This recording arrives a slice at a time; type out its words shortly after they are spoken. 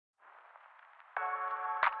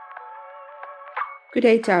Good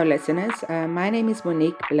day to our listeners. My name is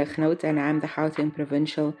Monique Lichnout and I'm the Gauteng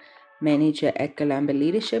Provincial Manager at Columba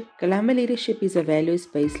Leadership. Columba Leadership is a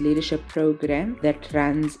values-based leadership program that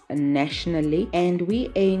runs nationally, and we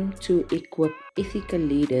aim to equip ethical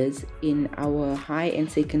leaders in our high and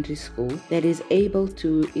secondary school that is able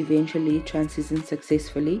to eventually transition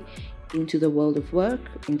successfully into the world of work,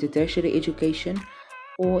 into tertiary education,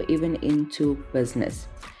 or even into business.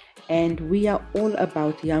 And we are all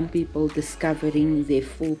about young people discovering their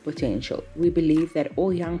full potential. We believe that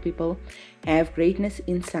all young people have greatness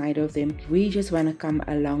inside of them. We just want to come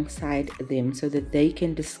alongside them so that they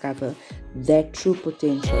can discover their true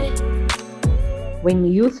potential. When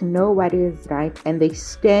youth know what is right and they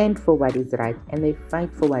stand for what is right and they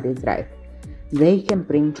fight for what is right, they can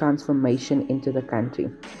bring transformation into the country.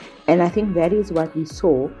 And I think that is what we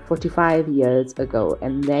saw 45 years ago,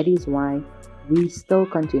 and that is why we still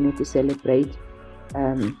continue to celebrate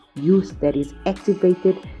youth that is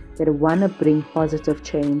activated, that want to bring positive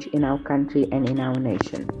change in our country and in our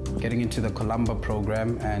nation. Getting into the Columba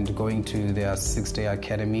program and going to their 6-day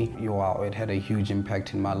academy, wow, it had a huge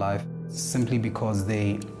impact in my life, simply because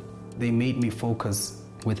they made me focus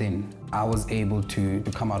within. I was able to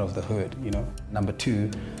come out of the hood, Number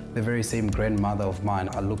two, the very same grandmother of mine,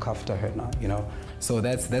 I look after her now, So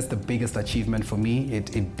that's the biggest achievement for me.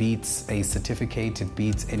 It beats a certificate, it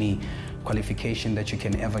beats any qualification that you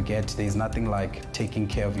can ever get. There's nothing like taking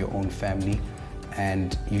care of your own family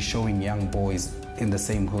and you showing young boys in the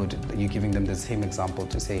same hood, you're giving them the same example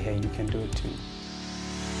to say, hey, you can do it too.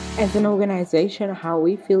 As an organization, how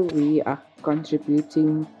we feel we are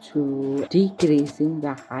contributing to decreasing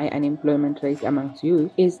the high unemployment rate amongst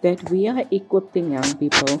youth is that we are equipping young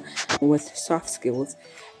people with soft skills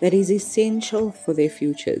that is essential for their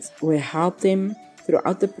futures. We help them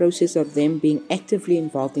throughout the process of them being actively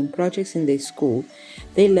involved in projects in their school.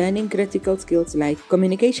 They're learning critical skills like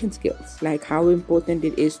communication skills, like how important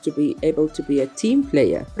it is to be able to be a team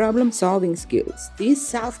player, problem-solving skills. These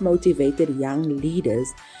self-motivated young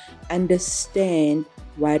leaders understand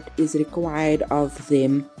what is required of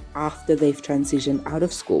them after they've transitioned out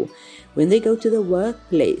of school. When they go to the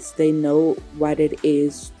workplace, they know what it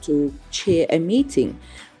is to chair a meeting.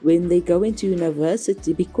 When they go into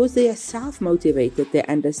university, because they are self-motivated, they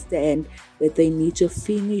understand that they need to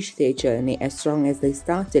finish their journey as strong as they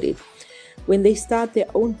started it. When they start their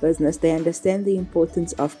own business, they understand the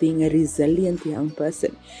importance of being a resilient young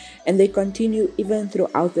person. And they continue even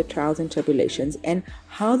throughout the trials and tribulations. And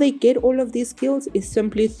how they get all of these skills is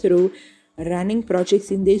simply through running projects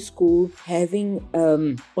in their school, having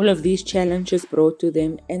all of these challenges brought to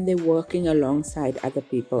them, and they're working alongside other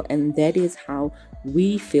people. And that is how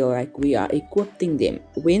we feel like we are equipping them.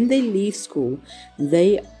 When they leave school,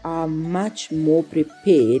 they are much more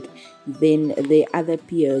prepared than their other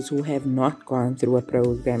peers who have not gone through a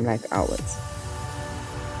program like ours.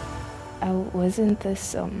 I wasn't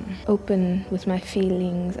this open with my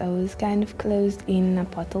feelings. I was kind of closed in. I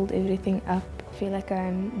bottled everything up. I feel like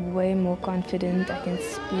I'm way more confident. I can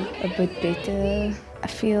speak a bit better. I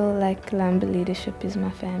feel like Columba Leadership is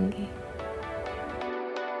my family.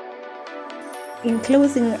 In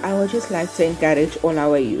closing, I would just like to encourage all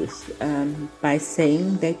our youth by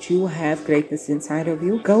saying that you have greatness inside of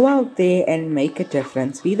you. Go out there and make a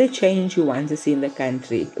difference. Be the change you want to see in the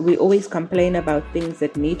country. We always complain about things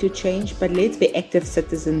that need to change, but let's be active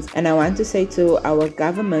citizens. And I want to say to our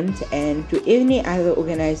government and to any other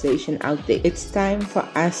organization out there, it's time for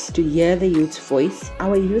us to hear the youth's voice.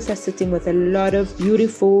 Our youth are sitting with a lot of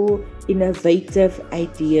beautiful, innovative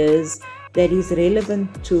ideas that is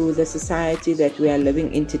relevant to the society that we are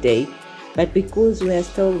living in today. But because we are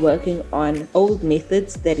still working on old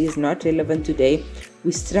methods that is not relevant today,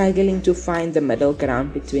 we're struggling to find the middle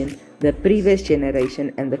ground between the previous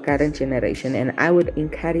generation and the current generation. And I would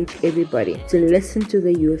encourage everybody to listen to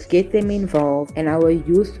the youth, get them involved, and our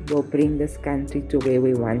youth will bring this country to where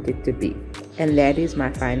we want it to be. And that is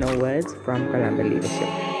my final words from Columba Leadership.